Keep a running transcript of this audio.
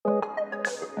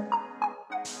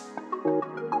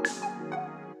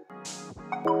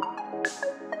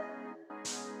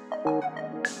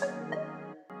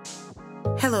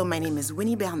Hello, my name is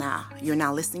Winnie Bernard. You're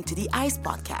now listening to the ICE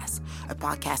Podcast, a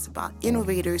podcast about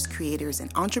innovators, creators,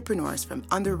 and entrepreneurs from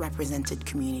underrepresented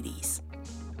communities.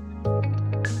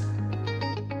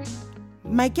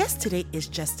 My guest today is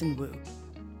Justin Wu.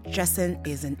 Justin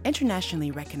is an internationally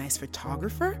recognized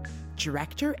photographer,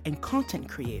 director, and content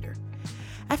creator.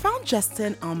 I found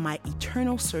Justin on my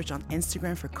eternal search on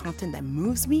Instagram for content that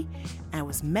moves me, and I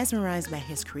was mesmerized by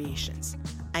his creations.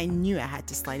 I knew I had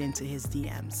to slide into his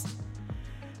DMs.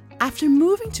 After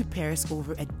moving to Paris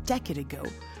over a decade ago,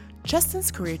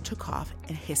 Justin's career took off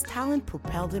and his talent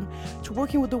propelled him to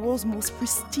working with the world's most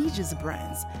prestigious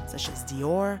brands, such as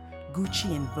Dior,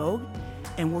 Gucci, and Vogue,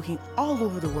 and working all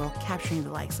over the world capturing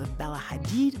the likes of Bella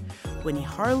Hadid, Winnie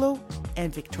Harlow,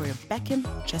 and Victoria Beckham,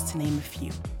 just to name a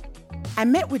few. I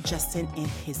met with Justin in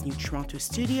his new Toronto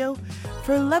studio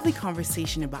for a lovely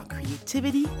conversation about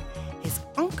creativity, his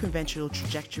unconventional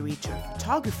trajectory to a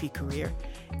photography career,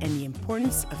 and the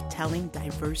importance of telling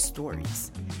diverse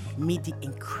stories. Meet the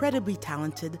incredibly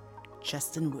talented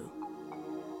Justin Wu.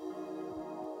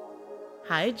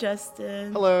 Hi,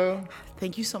 Justin. Hello.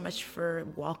 Thank you so much for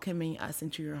welcoming us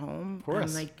into your home. Of course.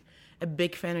 I'm like a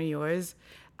big fan of yours.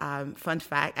 Fun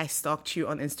fact, I stalked you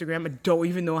on Instagram. I don't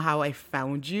even know how I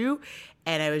found you.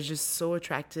 And I was just so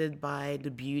attracted by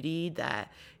the beauty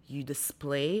that you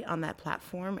display on that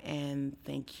platform. And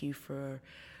thank you for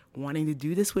wanting to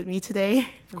do this with me today.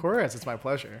 Of course, it's my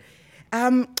pleasure.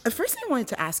 The first thing I wanted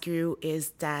to ask you is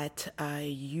that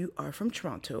you are from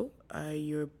Toronto.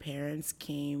 Your parents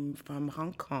came from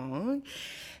Hong Kong.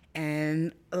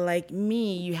 And like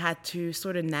me, you had to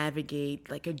sort of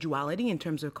navigate like a duality in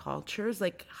terms of cultures.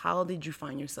 Like, how did you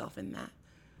find yourself in that?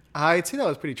 I'd say that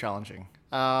was pretty challenging.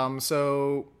 My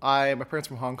parents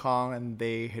from Hong Kong, and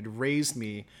they had raised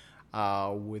me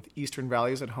with Eastern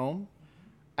values at home.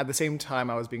 At the same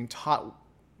time, I was being taught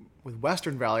with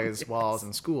Western values while I was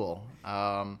in school.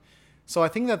 So I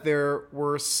think that there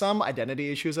were some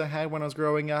identity issues I had when I was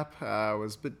growing up. It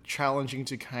was a bit challenging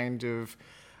to kind of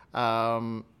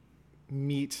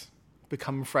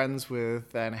become friends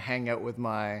with, and hang out with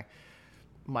my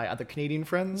other Canadian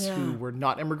friends who were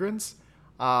not immigrants.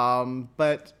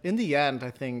 But in the end,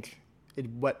 I think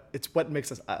it's what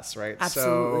makes us, right?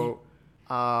 Absolutely.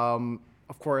 So,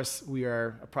 of course, we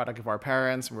are a product of our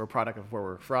parents, and we're a product of where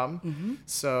we're from. Mm-hmm.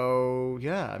 So,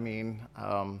 yeah, I mean,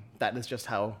 that is just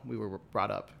how we were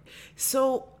brought up.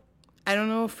 So, I don't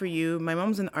know for you, my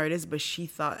mom's an artist, but she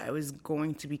thought I was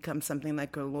going to become something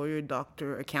like a lawyer,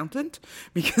 doctor, accountant,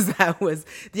 because that was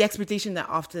the expectation that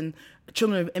often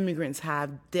children of immigrants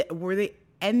have. Were there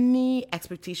any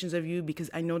expectations of you? Because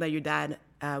I know that your dad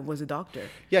was a doctor.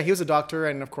 Yeah, he was a doctor,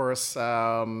 and of course,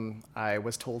 I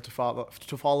was told to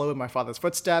follow in my father's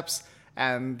footsteps,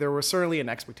 and there was certainly an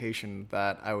expectation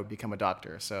that I would become a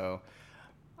doctor. So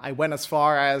I went as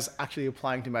far as actually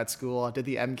applying to med school. I did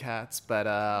the MCATs, but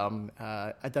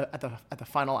at the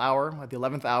final hour, at the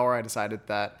 11th hour, I decided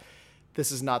that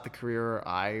this is not the career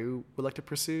I would like to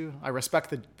pursue. I respect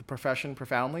the profession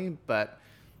profoundly, but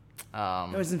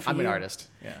I'm an artist.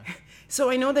 Yeah. So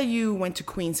I know that you went to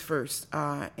Queen's first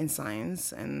in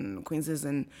science, and Queen's is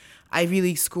an Ivy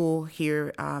League school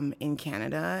here in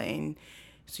Canada, and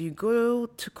so you go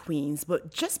to Queen's,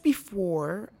 but just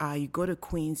before you go to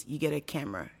Queen's, you get a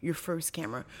camera, your first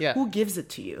camera. Yeah. Who gives it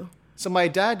to you? So my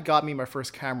dad got me my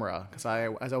first camera because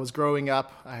as I was growing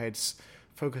up, I had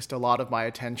focused a lot of my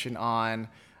attention on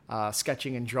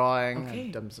sketching and drawing. Okay.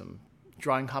 I'd done some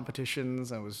drawing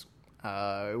competitions, and it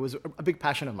was a big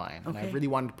passion of mine, and I really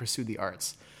wanted to pursue the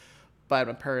arts. But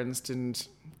my parents didn't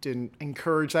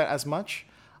encourage that as much.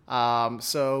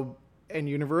 So in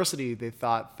university, they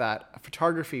thought that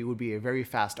photography would be a very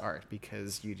fast art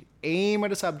because you'd aim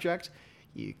at a subject,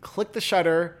 you click the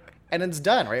shutter, and it's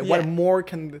done, right? Yeah. What more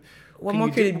could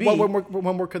it be? What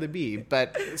more could it be?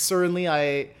 But certainly,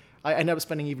 I ended up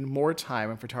spending even more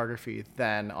time in photography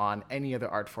than on any other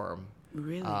art form.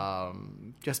 Really?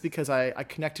 Just because I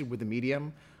connected with the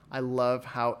medium. I love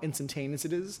how instantaneous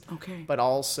it is, but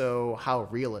also how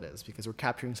real it is, because we're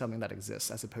capturing something that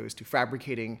exists as opposed to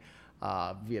fabricating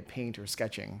via paint or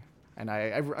sketching. And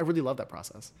I really love that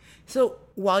process. So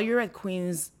while you're at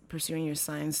Queen's pursuing your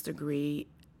science degree,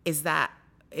 is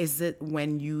it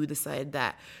when you decided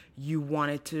that you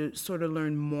wanted to sort of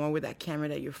learn more with that camera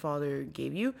that your father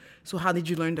gave you? So how did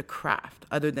you learn the craft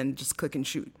other than just click and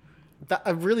shoot? That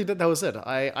was it.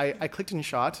 I clicked and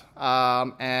shot,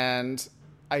 and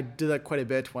I did that quite a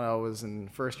bit when I was in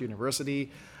first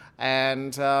university.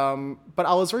 And but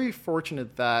I was very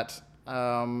fortunate that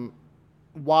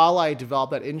while I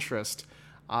developed that interest,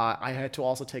 I had to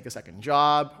also take a second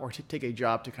job or to take a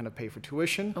job to kind of pay for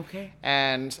tuition. Okay.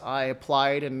 And I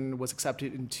applied and was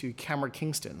accepted into Camera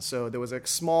Kingston. So there was a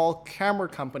small camera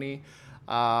company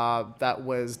that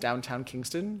was downtown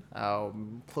Kingston,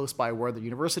 close by where the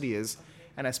university is.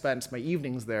 And I spent my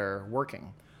evenings there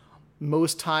working.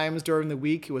 Most times during the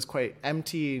week, it was quite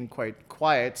empty and quite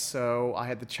quiet. So I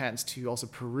had the chance to also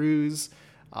peruse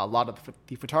a lot of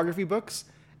the photography books.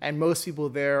 And most people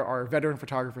there are veteran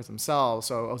photographers themselves,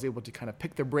 so I was able to kind of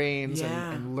pick their brains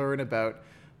and learn about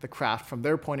the craft from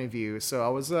their point of view.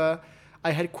 So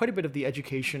I had quite a bit of the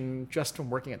education just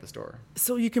from working at the store.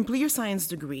 So you complete your science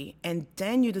degree, and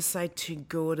then you decide to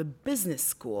go to business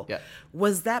school. Yeah.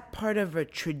 Was that part of a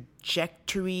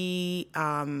trajectory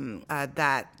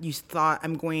that you thought,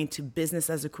 I'm going into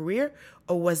business as a career,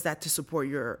 or was that to support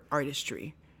your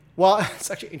artistry? Well,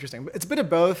 it's actually interesting. It's a bit of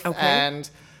both. Okay. And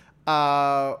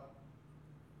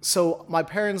so my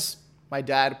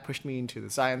dad pushed me into the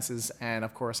sciences, and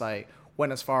of course I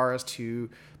went as far as to,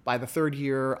 by the third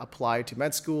year, apply to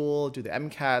med school, do the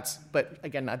MCATs. But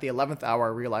again, at the 11th hour, I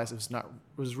realized it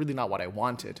was really not what I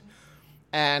wanted.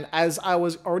 And as I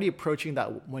was already approaching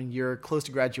that 1 year close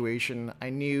to graduation, I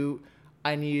knew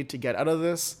I needed to get out of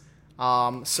this.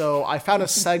 So I found a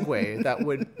segue that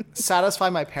would satisfy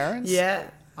my parents. Yeah.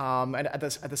 And at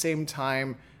the same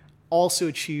time, also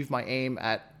achieve my aim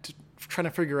at trying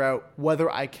to figure out whether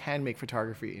I can make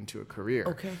photography into a career.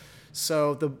 Okay.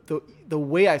 So the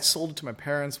way I sold it to my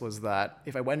parents was that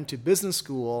if I went into business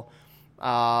school,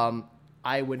 I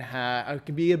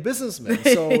could be a businessman.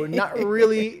 So not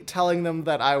really telling them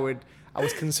that I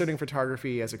was considering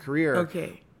photography as a career.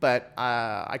 Okay. But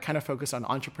I kind of focused on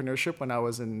entrepreneurship when I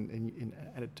was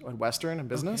at Western in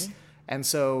business, and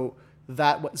so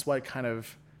that was what kind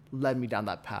of led me down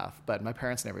that path, but my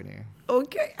parents never knew.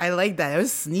 Okay, I like that. It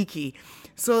was sneaky.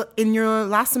 So in your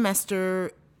last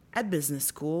semester at business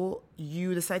school,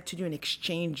 you decided to do an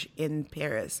exchange in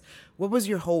Paris. What was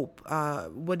your hope?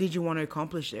 What did you want to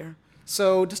accomplish there?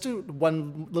 So just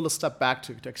one little step back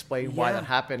to explain why that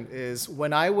happened is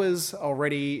when I was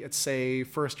already at, say,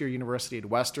 first year university at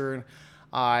Western,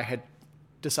 I had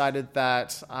decided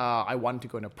that I wanted to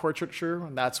go into portraiture,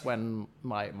 and that's when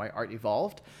my art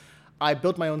evolved. I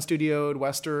built my own studio at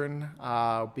Western,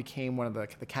 became one of the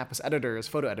campus editors,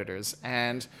 photo editors,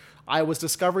 and I was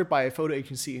discovered by a photo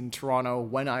agency in Toronto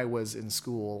when I was in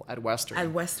school at Western.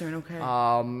 At Western, okay.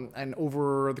 And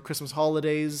over the Christmas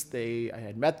holidays, I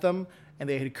had met them, and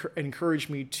they had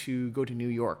encouraged me to go to New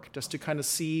York just to kind of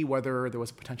see whether there was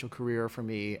a potential career for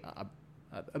me,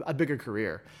 a bigger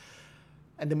career.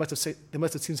 And they must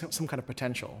have seen some kind of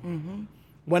potential. Mm-hmm.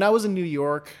 When I was in New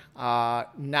York,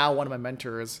 now one of my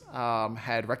mentors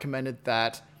had recommended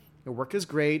that your work is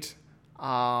great,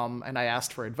 and I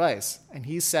asked for advice. And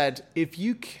he said, if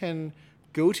you can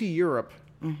go to Europe,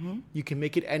 you can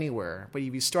make it anywhere. But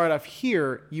if you start off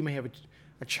here, you may have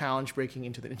a challenge breaking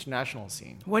into the international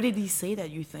scene. What did he say that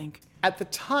you think? At the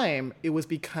time, it was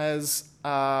because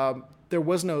there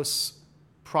was no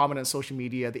prominent social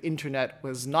media. The internet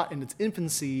was not in its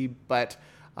infancy, but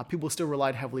people still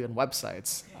relied heavily on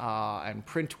websites and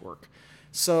print work.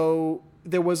 So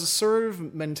there was a sort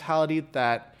of mentality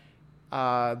that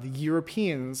the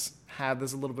Europeans had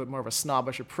this a little bit more of a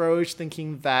snobbish approach,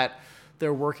 thinking that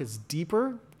their work is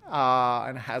deeper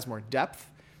and has more depth.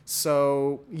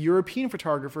 So European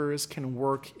photographers can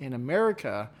work in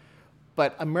America,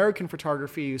 but American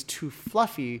photography is too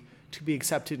fluffy to be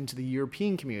accepted into the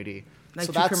European community. Like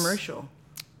so too commercial.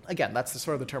 Again, that's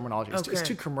sort of the terminology. It's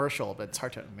too commercial, but it's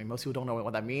hard to. I mean, most people don't know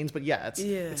what that means. But yeah,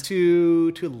 it's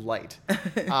too light.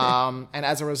 And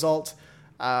as a result,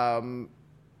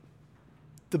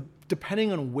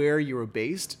 depending on where you were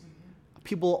based,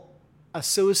 people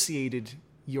associated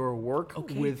your work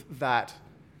with that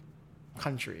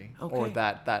country or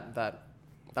that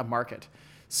market.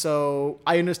 So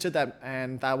I understood that,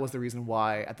 and that was the reason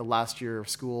why at the last year of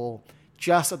school,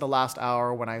 just at the last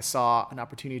hour when I saw an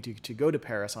opportunity to go to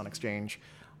Paris on exchange,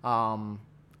 I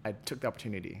took the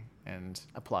opportunity and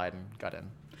applied and got in.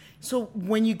 So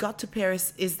when you got to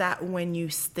Paris, is that when you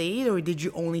stayed, or did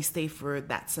you only stay for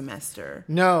that semester?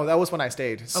 No, that was when I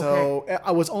stayed. So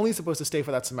I was only supposed to stay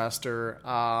for that semester,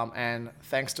 and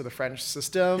thanks to the French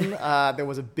system, there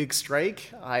was a big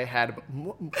strike. I had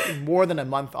more than a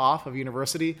month off of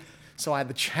university, so I had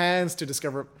the chance to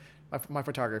discover my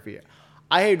photography.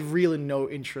 I had really no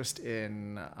interest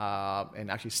in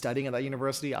actually studying at that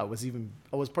university. I was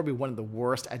probably one of the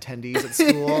worst attendees at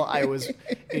school. I was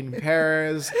in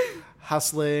Paris,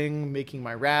 hustling, making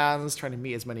my rounds, trying to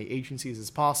meet as many agencies as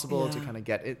possible to kind of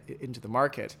get it into the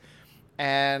market,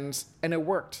 and it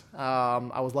worked.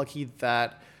 I was lucky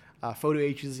that photo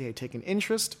agency had taken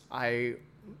interest. I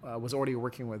was already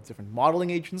working with different modeling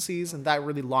agencies, and that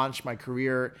really launched my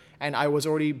career. And I was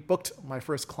already booked my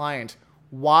first client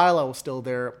while I was still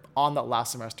there on that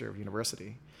last semester of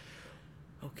university.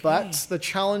 Okay. But the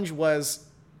challenge was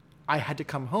I had to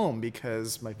come home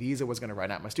because my visa was going to run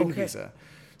out, my student visa.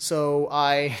 So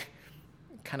I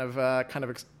kind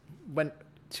of went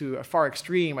to a far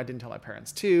extreme. I didn't tell my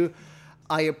parents too.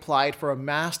 I applied for a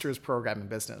master's program in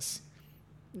business,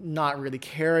 not really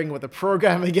caring about the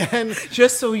program again.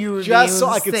 Just so you were just so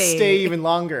I could stay even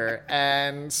longer.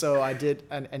 And so I did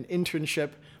an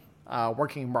internship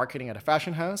working in marketing at a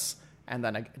fashion house, and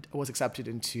then I was accepted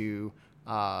into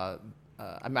a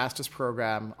master's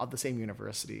program at the same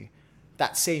university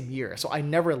that same year. So I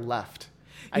never left.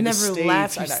 You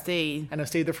stayed. And I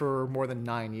stayed there for more than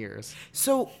 9 years.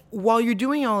 So while you're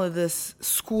doing all of this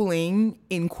schooling,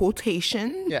 in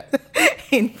quotation,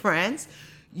 in France,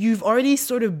 you've already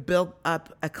sort of built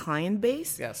up a client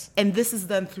base. Yes. And this is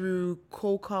done through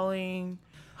cold calling,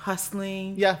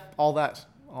 hustling. Yeah, all that.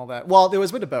 Well, there was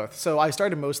a bit of both. So I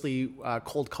started mostly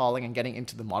cold calling and getting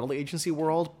into the model agency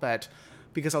world, but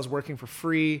because I was working for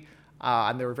free,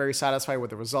 and they were very satisfied with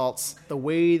the results. The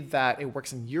way that it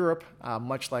works in Europe,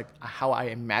 much like how I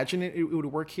imagine it would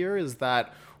work here, is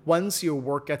that once your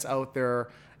work gets out there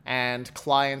and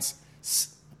clients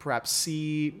perhaps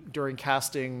see during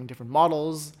casting different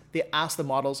models, they ask the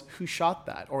models who shot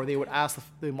that, or they would ask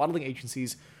the modeling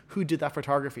agencies who did that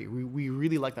photography. We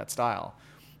really like that style.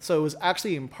 So it was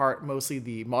actually in part mostly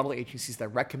the model agencies that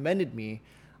recommended me,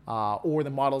 or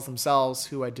the models themselves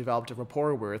who I developed a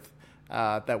rapport with,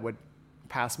 that would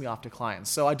pass me off to clients.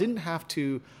 So I didn't have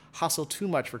to hustle too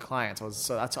much for clients. I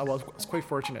was quite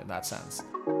fortunate in that sense.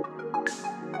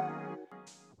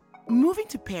 Moving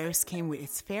to Paris came with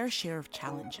its fair share of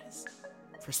challenges.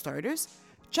 For starters,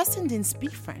 Justin didn't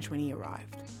speak French when he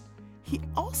arrived. He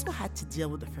also had to deal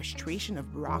with the frustration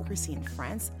of bureaucracy in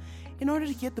France in order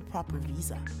to get the proper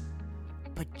visa.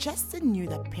 But Justin knew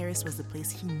that Paris was the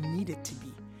place he needed to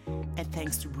be, and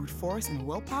thanks to brute force and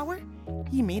willpower,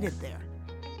 he made it there,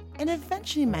 and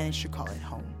eventually managed to call it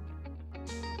home.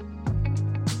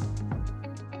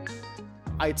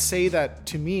 I'd say that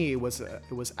to me it was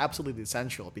absolutely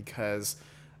essential because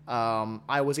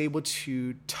I was able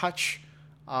to touch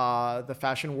the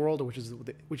fashion world, which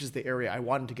is the area I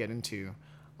wanted to get into,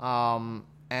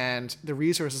 and the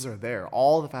resources are there.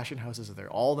 All the fashion houses are there.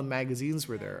 All the magazines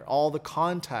were there. All the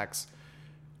contacts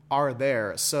are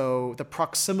there. So the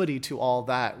proximity to all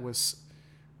that was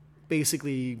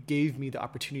basically gave me the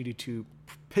opportunity to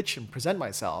pitch and present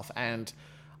myself. And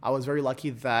I was very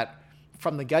lucky that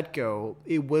from the get-go,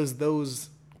 it was those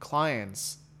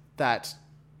clients that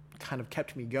kind of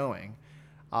kept me going.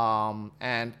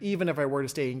 And even if I were to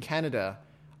stay in Canada,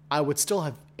 I would still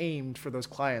have aimed for those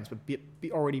clients, but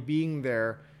already being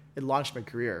there, it launched my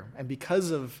career. And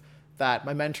because of that,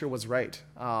 my mentor was right.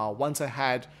 Once I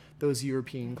had those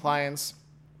European clients,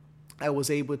 I was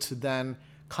able to then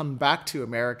come back to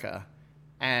America,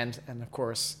 and of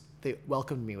course, they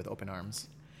welcomed me with open arms.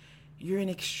 You're an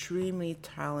extremely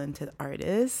talented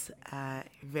artist,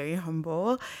 very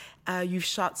humble. You've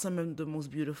shot some of the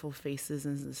most beautiful faces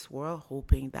in this world,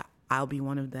 hoping that I'll be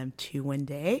one of them too one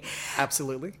day.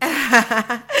 Absolutely.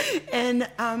 And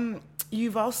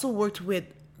you've also worked with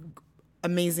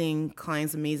amazing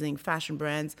clients, amazing fashion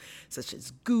brands such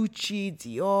as Gucci,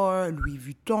 Dior, Louis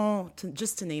Vuitton,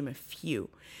 just to name a few.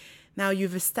 Now,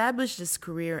 you've established this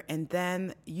career, and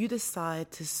then you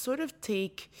decide to sort of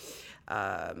take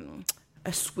a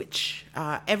switch.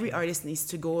 Every artist needs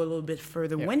to go a little bit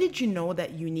further. Yep. When did you know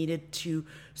that you needed to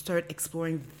start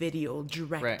exploring video,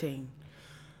 directing? Right.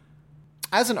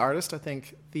 As an artist, I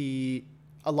think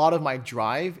a lot of my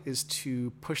drive is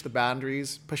to push the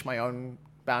boundaries, push my own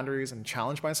boundaries and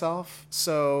challenge myself.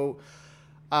 So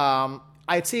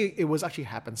I'd say it was actually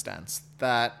happenstance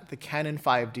that the Canon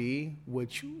 5D,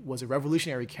 which was a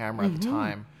revolutionary camera at the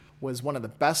time, was one of the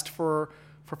best for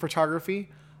photography,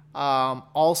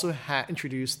 also had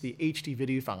introduced the HD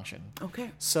video function.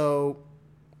 Okay. So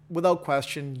without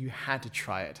question, you had to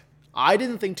try it. I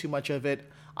didn't think too much of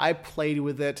it. I played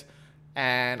with it,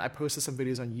 and I posted some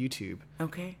videos on YouTube.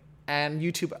 Okay. And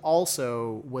YouTube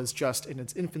also was just in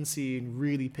its infancy and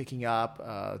really picking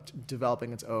up,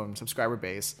 developing its own subscriber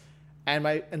base. And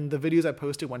the videos I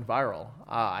posted went viral.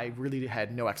 I really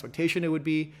had no expectation it would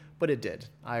be, but it did.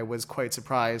 I was quite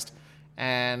surprised.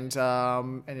 And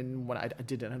when I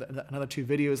did another 2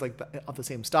 videos of the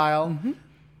same style,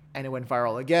 and it went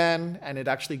viral again, and it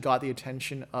actually got the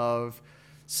attention of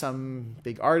some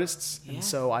big artists. Yeah. And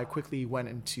so I quickly went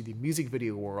into the music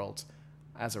video world.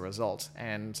 as a result.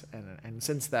 And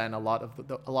since then, a lot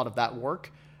of that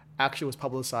work actually was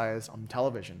publicized on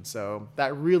television. So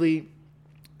that really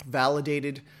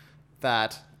validated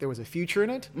that there was a future in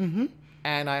it. Mm-hmm.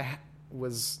 And I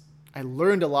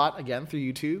learned a lot again through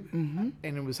YouTube. Mm-hmm.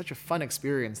 And it was such a fun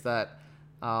experience that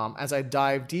as I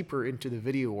dived deeper into the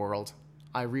video world,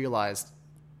 I realized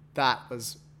that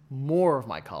was more of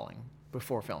my calling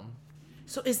before film.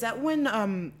 So is that when,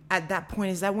 at that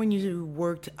point, is that when you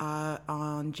worked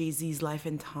on Jay-Z's Life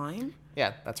and Time?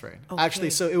 Yeah, that's right. Okay. Actually,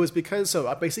 so it was because,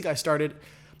 basically I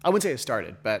wouldn't say I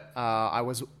started, but I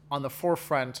was on the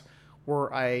forefront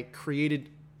where I created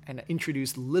and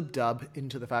introduced LibDub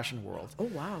into the fashion world. Oh,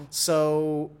 wow.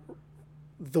 So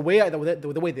the way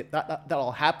that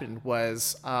all happened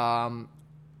was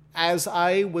as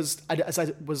I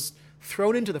was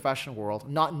thrown into the fashion world,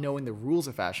 not knowing the rules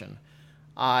of fashion,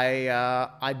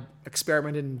 I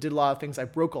experimented and did a lot of things. I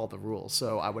broke all the rules.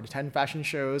 So I would attend fashion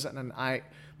shows, and then I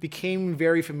became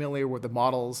very familiar with the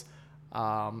models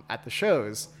at the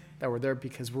shows that were there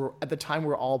because at the time we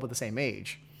were all about the same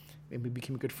age, and we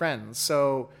became good friends.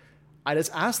 So I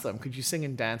just asked them, could you sing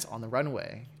and dance on the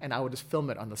runway? And I would just film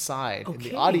it on the side in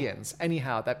the audience.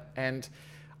 Anyhow, and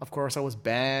of course I was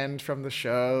banned from the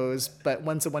shows, but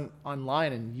once it went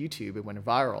online and YouTube, it went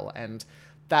viral. And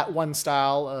that one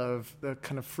style of the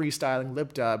kind of freestyling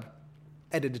lip dub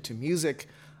edited to music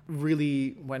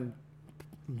really went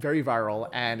very viral,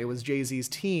 and it was Jay-Z's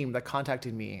team that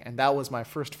contacted me, and that was my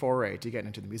first foray to get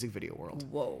into the music video world.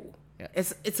 Whoa. Yeah.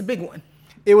 It's a big one.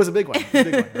 It was a big one.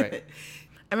 Right.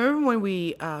 I remember when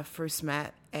we first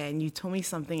met and you told me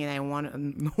something and I want to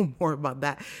know more about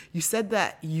that. You said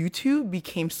that YouTube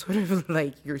became sort of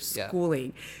like your schooling.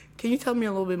 Yeah. Can you tell me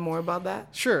a little bit more about that?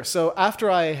 Sure. So after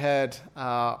I had,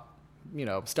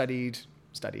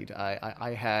 studied,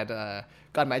 I had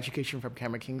got my education from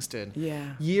Cameron Kingston.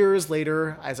 Yeah. Years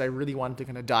later, as I really wanted to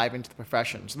kind of dive into the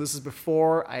profession. So this is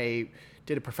before I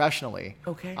did it professionally.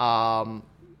 Okay.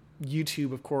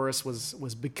 YouTube, of course,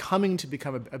 was become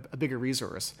a bigger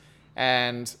resource,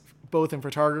 and both in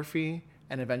photography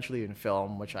and eventually in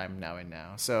film, which I'm now in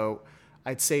now. So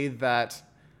I'd say that,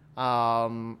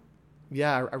 around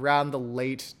the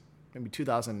late maybe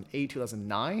 2008,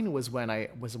 2009 was when I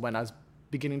was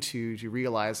beginning to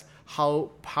realize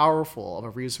how powerful of a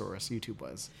resource YouTube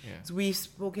was. Yeah. So we've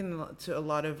spoken to a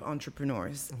lot of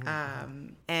entrepreneurs,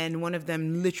 and one of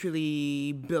them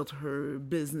literally built her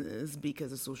business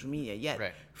because of social media.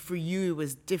 Yet for you, it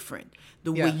was different.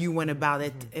 The way you went about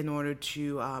it in order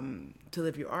to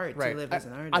live your art, to live as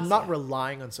an artist. I'm not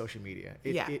relying on social media.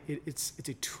 It's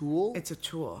a tool. It's a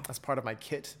tool. As part of my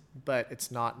kit, but it's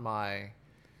not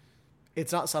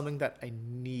something that I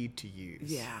need to use.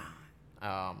 Yeah.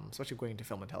 Especially going into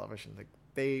film and television, like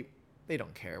they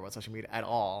don't care about social media at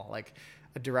all. Like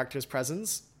a director's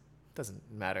presence doesn't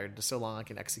matter just so long I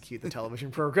can execute the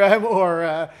television program.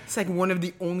 Or it's like one of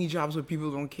the only jobs where people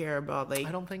don't care about. Like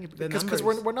I don't think because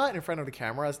we're not in front of the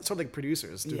camera. It's sort of like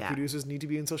producers. Do producers need to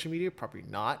be in social media? Probably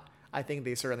not. I think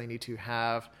they certainly need to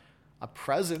have a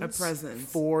presence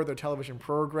for their television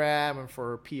program and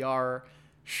for PR.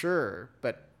 Sure,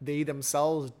 but they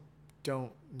themselves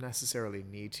don't necessarily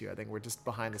need to. I think we're just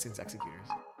behind the scenes executors.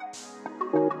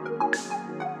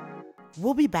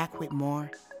 We'll be back with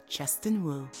more Justin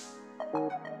Wu.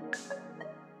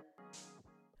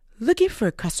 Looking for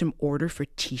a custom order for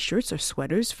t-shirts or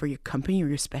sweaters for your company or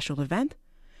your special event?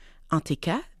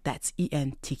 Entk, that's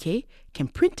ENTK, can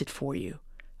print it for you.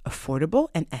 Affordable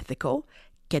and ethical.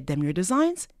 Get them your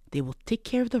designs, they will take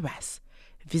care of the rest.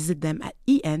 Visit them at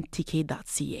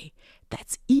entk.ca.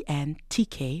 That's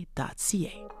entk.ca.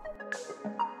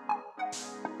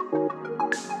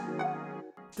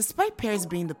 Despite Paris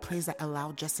being the place that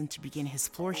allowed Justin to begin his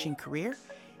flourishing career,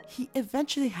 he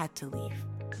eventually had to leave.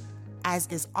 As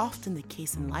is often the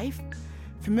case in life,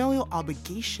 familial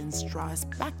obligations draw us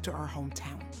back to our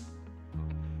hometown.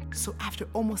 So after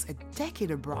almost a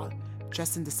decade abroad,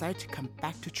 Justin decided to come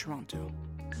back to Toronto.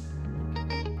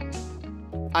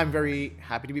 I'm very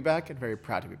happy to be back and very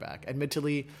proud to be back.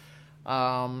 Admittedly,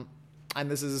 and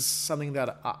this is something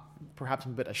that perhaps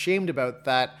I'm a bit ashamed about,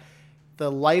 that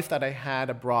the life that I had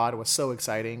abroad was so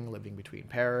exciting, living between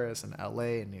Paris and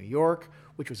LA and New York,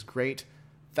 which was great,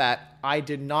 that I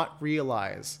did not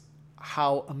realize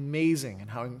how amazing and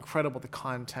how incredible the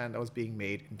content that was being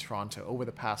made in Toronto over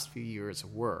the past few years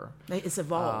were. It's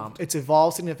evolved. It's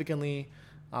evolved significantly.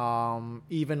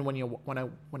 Even when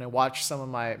I watch some of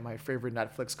my favorite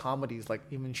Netflix comedies, like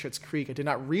even Schitt's Creek, I did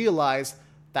not realize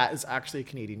that is actually a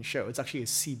Canadian show. It's actually a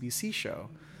CBC show.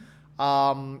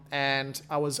 And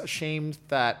I was ashamed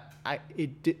that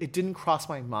it didn't cross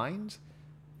my mind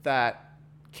that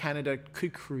Canada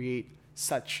could create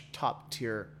such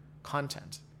top-tier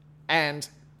content. And,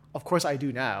 of course, I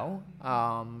do now.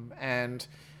 And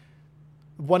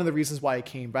one of the reasons why I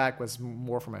came back was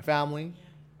more for my family.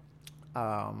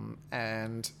 But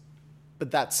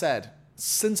that said,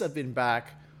 since I've been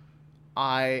back,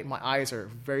 my eyes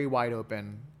are very wide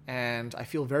open, and I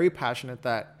feel very passionate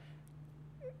that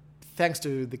thanks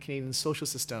to the Canadian social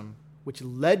system, which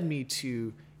led me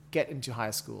to get into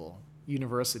high school,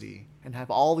 university, and have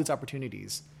all these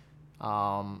opportunities,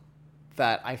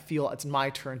 that I feel it's my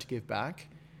turn to give back.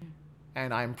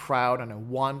 And I'm proud and I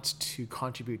want to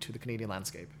contribute to the Canadian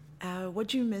landscape. What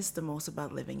do you miss the most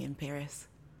about living in Paris?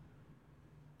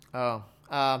 The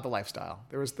lifestyle.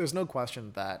 There's no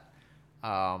question that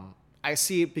I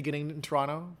see it beginning in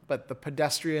Toronto, but the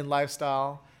pedestrian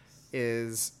lifestyle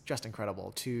is just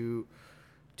incredible. To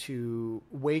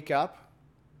wake up,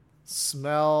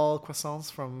 smell croissants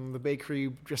from the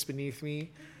bakery just beneath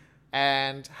me,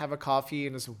 and have a coffee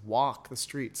and just walk the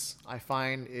streets, I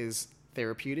find is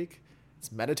therapeutic.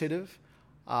 It's meditative,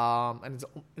 and it's,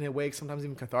 in a way, sometimes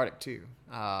even cathartic too.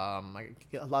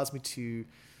 It allows me to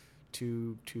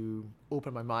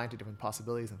open my mind to different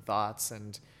possibilities and thoughts,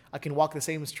 and I can walk the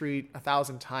same street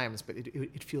 1,000 times, but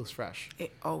it feels fresh.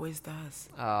 It always does.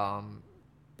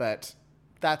 But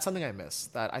that's something I miss.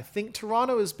 That I think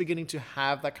Toronto is beginning to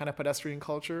have that kind of pedestrian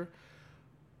culture,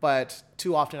 but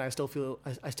too often I still feel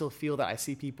that I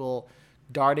see people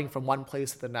darting from one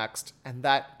place to the next, and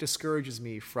that discourages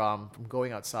me from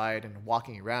going outside and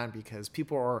walking around, because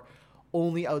people are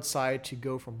only outside to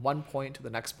go from one point to the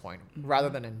next point, rather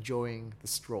than enjoying the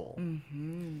stroll.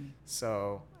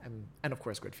 So, and of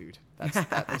course, good food.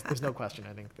 There's no question.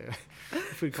 I think the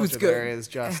food culture there is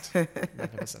just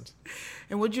magnificent.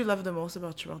 And what do you love the most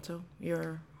about Toronto,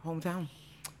 your hometown?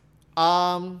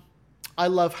 I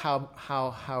love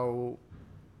how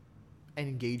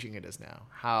engaging it is now,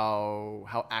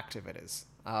 how active it is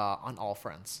on all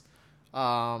fronts.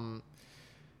 That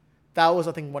was,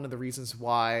 I think, one of the reasons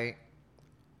why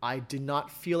I did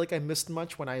not feel like I missed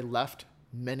much when I left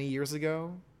many years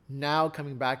ago. Now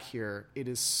coming back here, it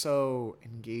is so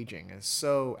engaging, it's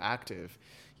so active.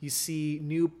 You see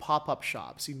new pop-up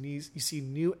shops, you see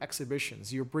new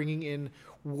exhibitions. You're bringing in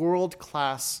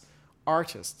world-class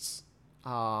artists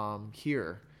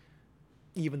here.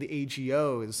 Even the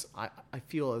AGO is, I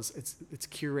feel, it's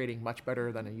curating much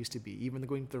better than it used to be. Even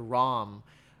going to the ROM,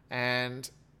 and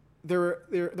there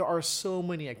are so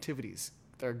many activities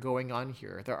that are going on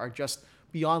here. There are just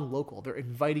beyond local. They're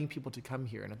inviting people to come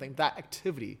here, and I think that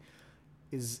activity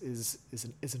is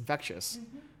infectious.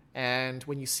 And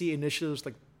when you see initiatives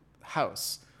like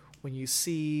House, when you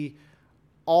see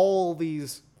all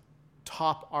these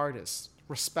top artists,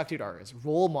 respected artists,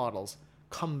 role models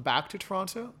come back to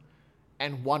Toronto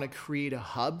and want to create a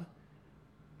hub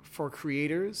for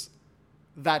creators,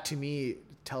 that to me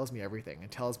tells me everything.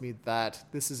 It tells me that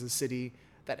this is a city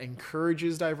that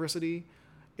encourages diversity.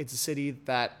 It's a city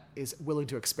that is willing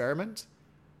to experiment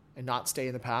and not stay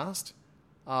in the past.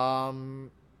 And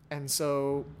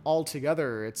so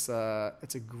altogether, it's a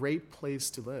great place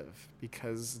to live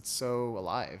because it's so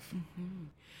alive.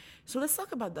 So let's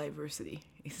talk about diversity.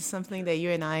 This is something that you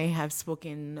and I have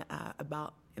spoken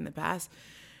about in the past.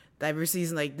 Diversity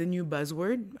is like the new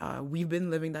buzzword. We've been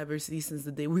living diversity since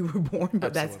the day we were born,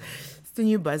 but it's the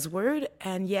new buzzword.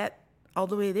 And yet,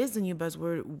 although it is the new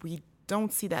buzzword, we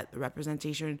don't see that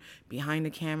representation behind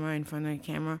the camera, in front of the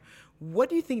camera. What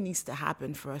do you think needs to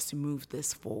happen for us to move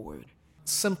this forward?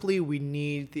 Simply, we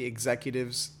need the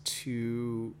executives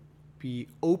to be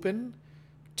open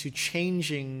to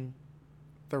changing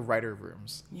the writer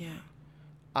rooms.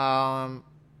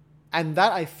 And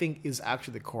that, I think, is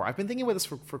actually the core. I've been thinking about this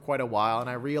for quite a while, and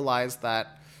I realized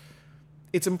that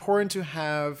it's important to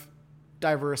have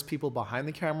diverse people behind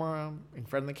the camera, in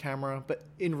front of the camera, but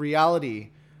in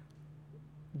reality,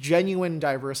 genuine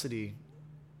diversity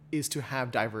is to have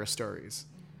diverse stories,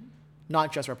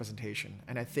 not just representation.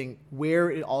 And I think where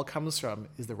it all comes from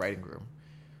is the writing room.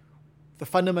 The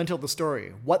fundamental of the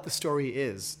story, what the story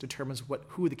is, determines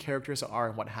who the characters are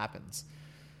and what happens.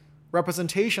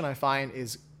 Representation, I find,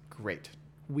 is great.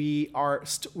 The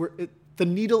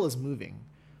needle is moving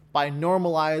by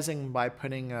normalizing, by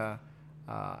putting an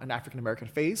African-American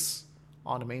face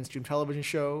on a mainstream television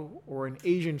show or an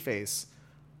Asian face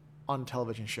on a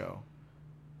television show.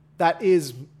 That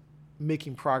is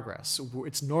making progress.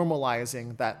 It's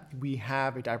normalizing that we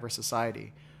have a diverse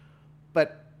society.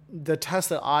 But the test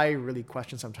that I really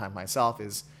question sometimes myself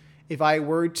is if I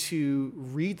were to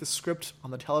read the script on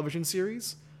the television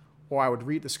series, or I would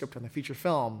read the script on the feature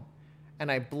film,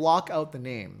 and I block out the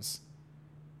names,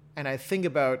 and I think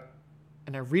about,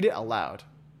 and I read it aloud,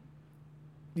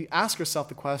 you ask yourself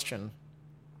the question,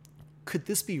 could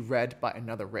this be read by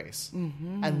another race?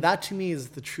 Mm-hmm. And that to me is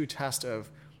the true test of,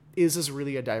 is this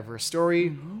really a diverse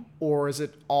story, or is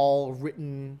it all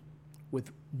written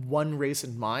with one race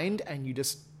in mind and you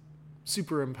just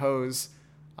superimpose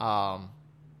a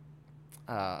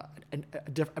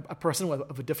person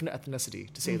of a different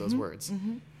ethnicity to say those words?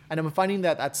 Mm-hmm. And I'm finding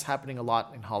that that's happening a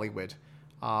lot in Hollywood.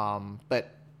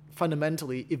 But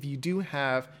fundamentally, if you do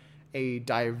have a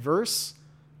diverse,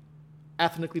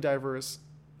 ethnically diverse,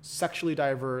 sexually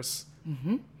diverse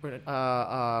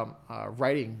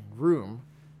writing room,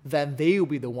 then they will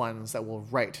be the ones that will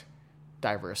write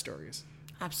diverse stories.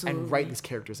 Absolutely. And write these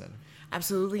characters in.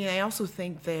 Absolutely. And I also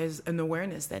think there's an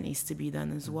awareness that needs to be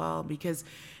done as well, because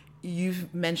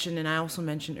you've mentioned, and I also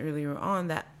mentioned earlier on,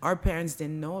 that our parents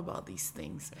didn't know about these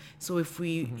things. So if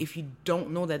you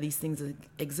don't know that these things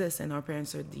exist, and our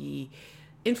parents are the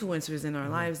influencers in our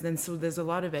lives, then so there's a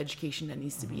lot of education that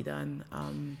needs to be done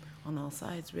on all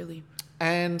sides, really.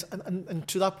 And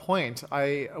to that point,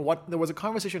 there was a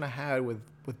conversation I had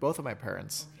with both of my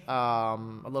parents a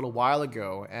little while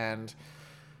ago, and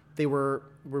we were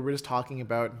just talking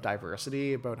about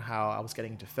diversity, about how I was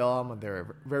getting into film, and they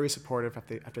were very supportive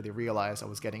after they realized I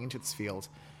was getting into this field.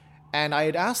 And I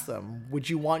had asked them, would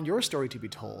you want your story to be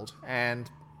told? And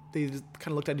they just kind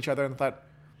of looked at each other and thought,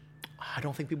 I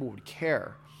don't think people would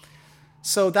care.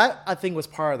 So that, I think, was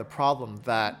part of the problem,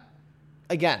 that,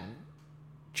 again,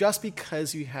 just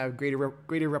because you have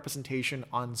greater representation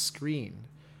on screen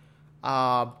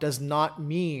does not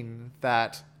mean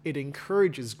that it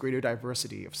encourages greater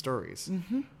diversity of stories.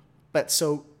 Mm-hmm. But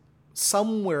so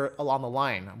somewhere along the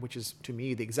line, which is to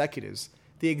me the executives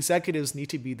need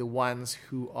to be the ones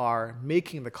who are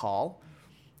making the call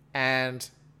and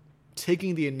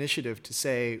taking the initiative to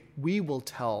say, we will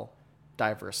tell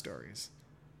diverse stories.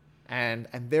 And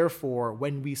therefore,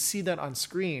 when we see that on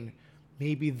screen,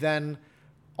 maybe then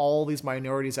all these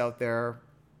minorities out there,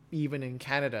 even in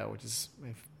Canada, which is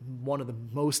one of the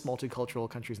most multicultural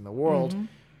countries in the world,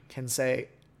 can say,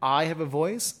 I have a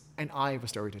voice and I have a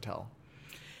story to tell.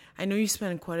 I know you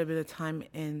spend quite a bit of time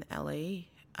in LA,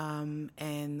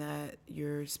 and that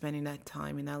you're spending that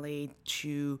time in LA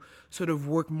to sort of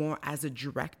work more as a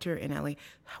director in LA.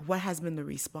 What has been the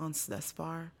response thus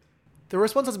far? The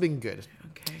response has been good.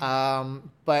 Okay.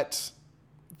 But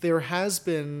there has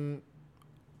been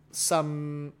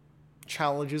some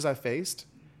challenges I faced.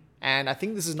 And I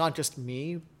think this is not just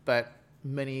me, but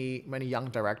many, many young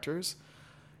directors,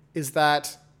 is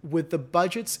that with the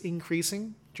budgets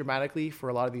increasing dramatically for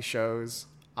a lot of these shows,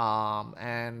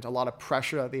 and a lot of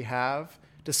pressure that they have,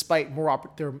 despite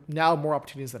there are now more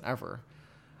opportunities than ever,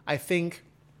 I think,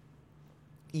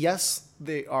 yes,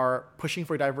 they are pushing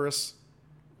for diverse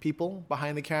people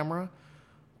behind the camera,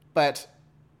 but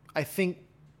I think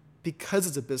because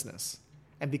it's a business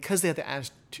and because they have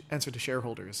to answer to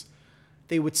shareholders,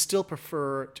 they would still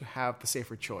prefer to have the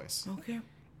safer choice. Okay.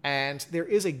 And there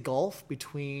is a gulf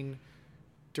between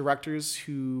directors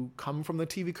who come from the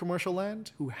TV commercial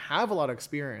land, who have a lot of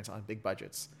experience on big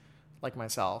budgets, like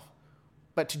myself,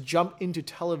 but to jump into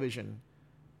television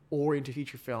or into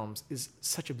feature films is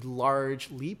such a large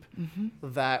leap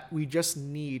that we just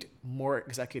need more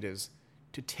executives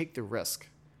to take the risk.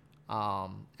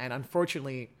 And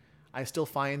unfortunately, I still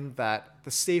find that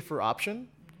the safer option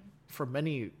for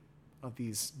many of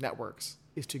these networks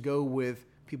is to go with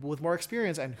people with more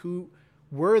experience. And who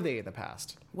were they in the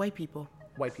past? White people.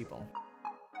 White people.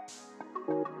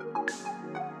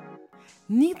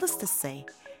 Needless to say,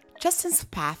 Justin's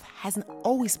path hasn't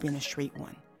always been a straight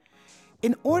one.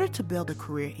 In order to build the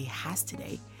career he has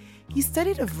today, he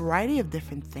studied a variety of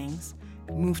different things,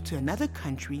 moved to another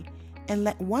country, and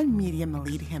let one medium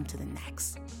lead him to the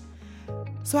next.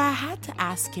 So I had to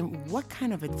ask him what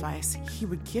kind of advice he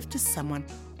would give to someone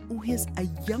who is a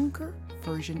younger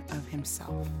version of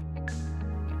himself.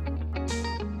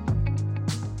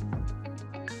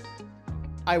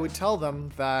 I would tell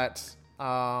them that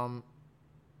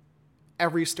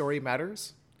every story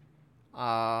matters,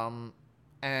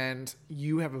 and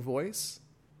you have a voice,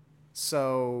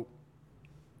 so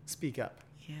speak up.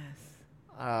 Yes.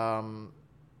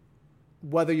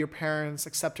 Whether your parents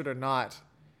accept it or not,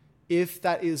 if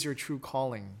that is your true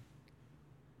calling,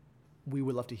 we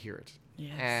would love to hear it.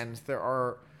 Yes. And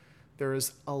there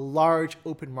is a large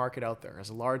open market out there. There's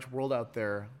a large world out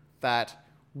there that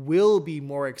will be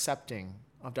more accepting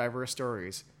of diverse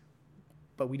stories,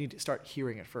 but we need to start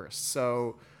hearing it first.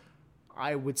 So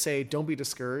I would say don't be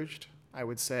discouraged. I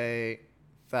would say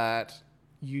that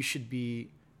you should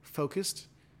be focused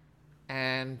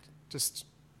and just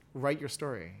write your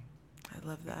story. I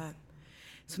love that.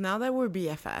 So now that we're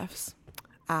BFFs,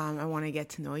 I want to get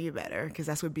to know you better because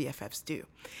that's what BFFs do.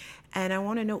 And I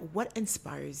want to know what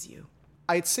inspires you.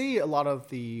 I'd say a lot of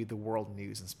the world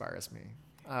news inspires me.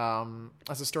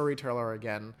 As a storyteller,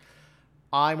 again,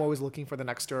 I'm always looking for the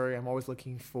next story. I'm always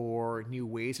looking for new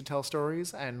ways to tell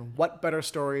stories. And what better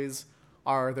stories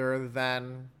are there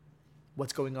than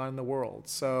what's going on in the world?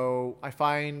 So I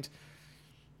find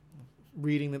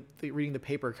reading the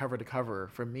paper cover to cover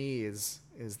for me is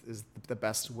the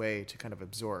best way to kind of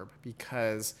absorb,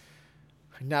 because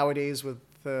nowadays with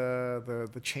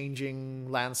the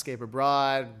changing landscape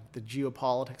abroad, the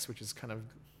geopolitics, which is kind of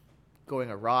going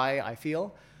awry, I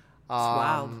feel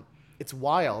it's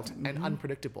wild and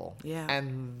unpredictable. Yeah.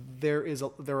 And there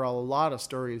are a lot of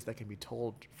stories that can be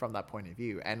told from that point of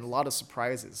view, and a lot of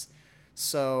surprises.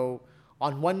 So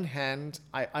on one hand,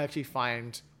 I actually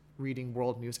find reading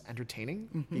world news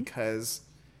entertaining because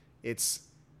it's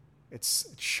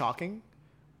shocking,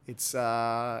 it's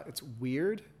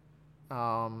weird,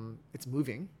 it's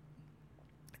moving,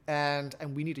 and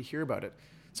we need to hear about it.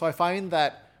 So I find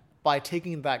that by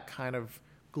taking that kind of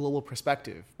global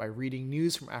perspective, by reading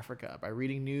news from Africa, by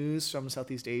reading news from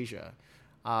Southeast Asia,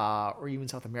 or even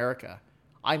South America,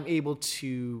 I'm able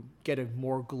to get a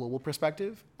more global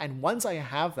perspective. And once I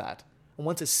have that, and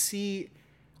once I see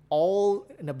all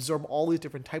and absorb all these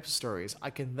different types of stories, I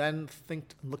can then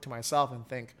look to myself and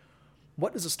think,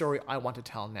 what is the story I want to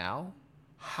tell now?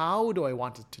 How do I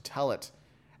want to tell it?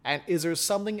 And is there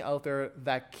something out there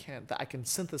that I can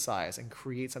synthesize and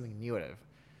create something new out of?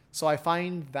 So I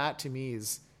find that to me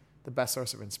is the best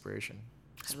source of inspiration.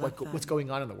 What's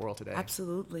going on in the world today.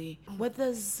 Absolutely. What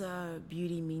does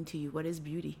beauty mean to you? What is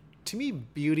beauty? To me,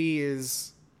 beauty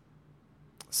is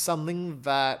something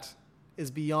that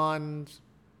is beyond...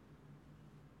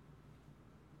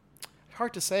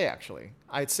 Hard to say, actually.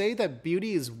 I'd say that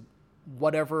beauty is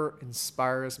whatever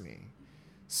inspires me.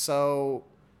 So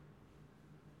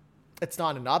it's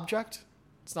not an object.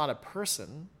 It's not a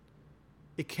person.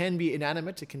 It can be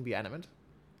inanimate. It can be animate.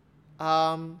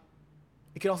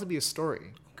 It can also be a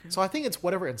story. Okay. So I think it's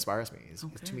whatever inspires me.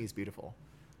 To me, is beautiful.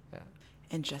 Yeah.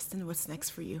 And Justin, what's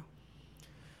next for you?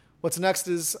 What's next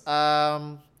is,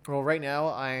 right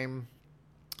now I'm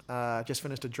just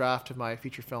finished a draft of my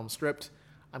feature film script.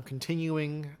 I'm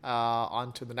continuing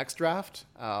on to the next draft,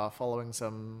 following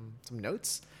some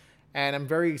notes. And I'm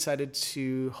very excited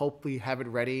to hopefully have it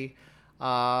ready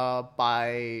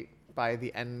by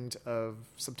the end of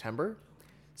September,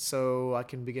 so I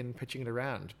can begin pitching it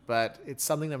around. But it's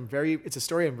something it's a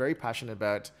story I'm very passionate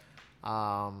about.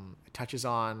 It touches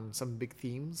on some big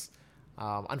themes.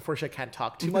 Unfortunately, I can't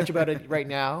talk too much about it right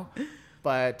now,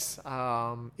 but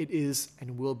it is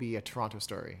and will be a Toronto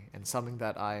story, and something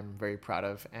that I'm very proud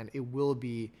of. And it will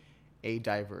be a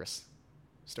diverse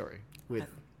story with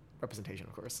representation,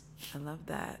 of course. I love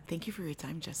that. Thank you for your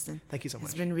time, Justin. Thank you so much.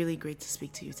 It's been really great to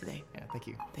speak to you today. Yeah, thank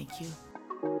you. Thank you.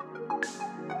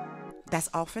 That's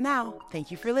all for now.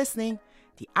 Thank you for listening.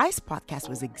 The ICE podcast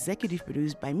was executive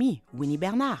produced by me, Winnie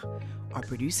Bernard. Our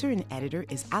producer and editor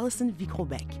is Alison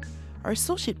Vicrobeck. Our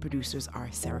associate producers are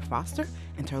Sarah Foster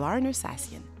and Talar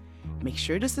Nersassian. Make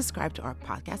sure to subscribe to our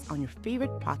podcast on your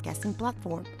favorite podcasting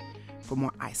platform. For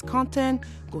more ICE content,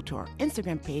 go to our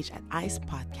Instagram page at ICE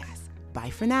Podcast. Bye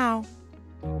for now.